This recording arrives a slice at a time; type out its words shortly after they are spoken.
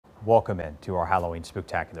Welcome in to our Halloween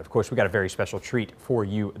Spooktacular. Of course, we got a very special treat for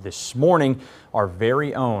you this morning. Our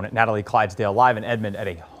very own Natalie Clydesdale live in Edmond at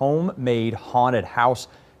a homemade haunted house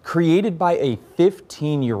created by a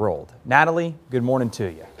 15-year-old. Natalie, good morning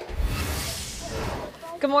to you.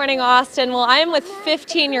 Good morning, Austin. Well, I am with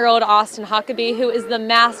 15-year-old Austin Huckaby, who is the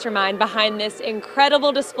mastermind behind this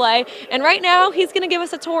incredible display. And right now, he's going to give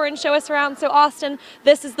us a tour and show us around. So, Austin,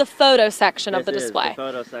 this is the photo section of the display. This is the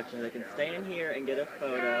photo section. They can stay in here and get a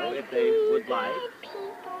photo if they would like.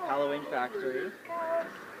 Halloween Factory.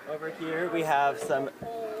 Over here, we have a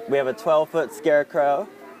 12-foot scarecrow.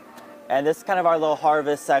 And this is kind of our little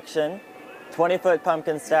harvest section. 20-foot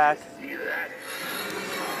pumpkin stack.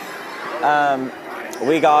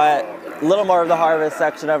 We got a little more of the harvest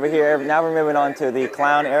section over here. Now we're moving on to the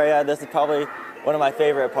clown area. This is probably one of my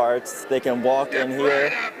favorite parts. They can walk in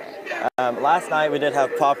here. Last night we did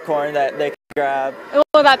have popcorn that they could grab.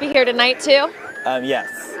 Will that be here tonight too? Yes.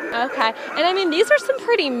 Okay. And I mean, these are some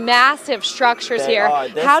pretty massive structures here.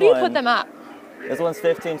 How do you put them up? This one's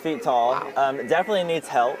 15 feet tall. Wow. It definitely needs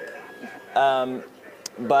help.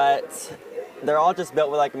 But they're all just built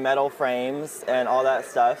with like metal frames and all that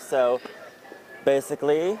stuff. So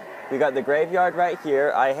basically, we got the graveyard right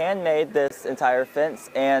here. I handmade this entire fence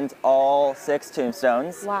and all 6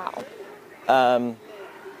 tombstones. Wow.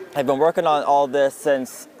 I've been working on all this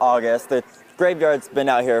since August. The graveyard's been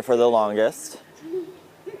out here for the longest.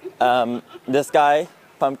 This guy,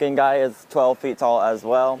 pumpkin guy, is 12 feet tall as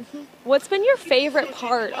well. What's been your favorite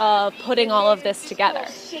part of putting all of this together?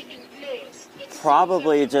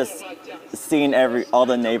 Probably just seeing all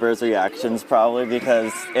the neighbors' reactions, probably,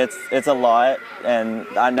 because it's a lot, and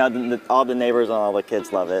I know that all the neighbors and all the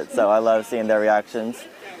kids love it, so I love seeing their reactions.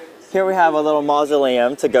 Here we have a little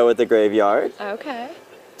mausoleum to go with the graveyard. Okay.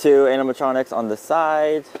 2 animatronics on the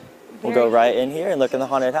side. We'll go right in here and look in the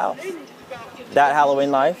haunted house. That Halloween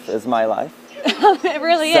life is my life. It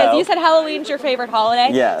really is. You said Halloween's your favorite holiday?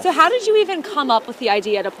 Yes. So how did you even come up with the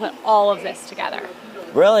idea to put all of this together?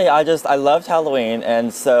 Really, I loved Halloween,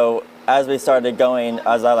 and so as we started going,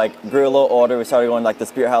 as I grew a little older, we started going to the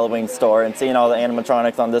Spirit Halloween store and seeing all the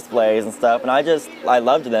animatronics on displays and stuff, and I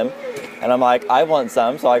loved them, and I'm like, I want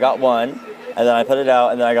some, so I got one, and then I put it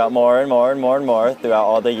out, and then I got more and more and more and more throughout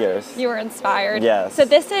all the years. You were inspired. Yes. So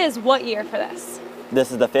this is what year for this?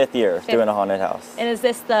 This is the 5th year doing a haunted house. And is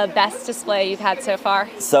this the best display you've had so far?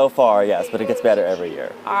 So far, yes, but it gets better every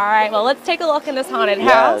year. All right, well, let's take a look in this haunted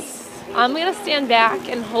house. I'm going to stand back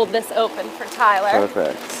and hold this open for Tyler.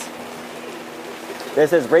 Perfect.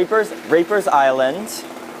 This is Reaper's Island.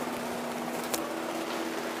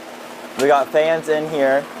 We got fans in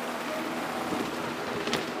here.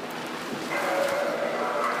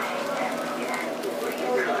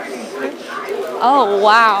 Oh,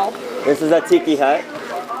 wow. This is a tiki hut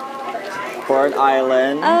for an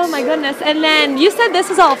island. Oh, my goodness. And then you said this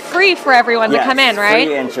is all free for everyone to come in, right?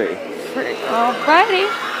 Free entry. Free. All righty.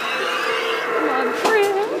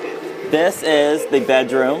 This is the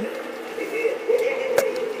bedroom.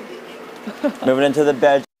 Moving into the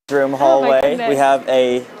bedroom hallway, we have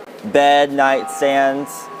a bed, nightstand,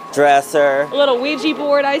 dresser. A little Ouija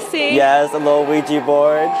board, I see. Yes, a little Ouija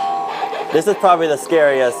board. This is probably the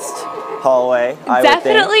scariest hallway, I would think.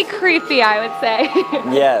 Definitely creepy, I would say.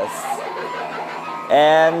 Yes.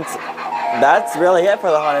 And that's really it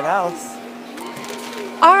for the haunted house.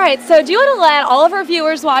 All right, so do you want to let all of our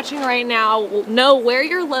viewers watching right now know where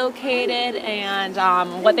you're located and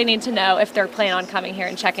what they need to know if they're planning on coming here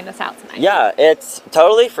and checking this out tonight? Yeah, it's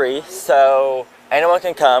totally free, so anyone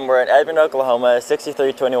can come. We're in Edmond, Oklahoma,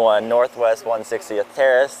 6321 Northwest 160th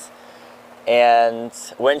Terrace and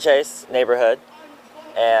Windchase neighborhood.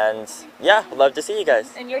 And yeah, love to see you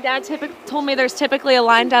guys. And your dad told me there's typically a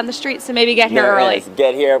line down the street, so maybe get here early.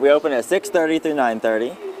 Get here. We open at 6:30 through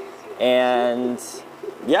 9:30, and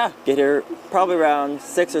yeah, get here probably around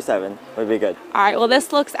 6 or 7 would be good. All right, well,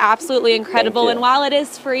 this looks absolutely incredible. And while it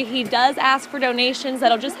is free, he does ask for donations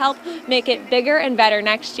that'll just help make it bigger and better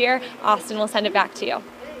next year. Austin, we'll send it back to you.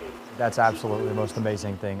 That's absolutely the most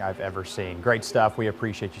amazing thing I've ever seen. Great stuff. We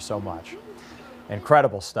appreciate you so much.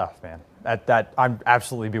 Incredible stuff, man. That I'm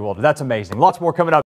absolutely bewildered. That's amazing. Lots more coming up.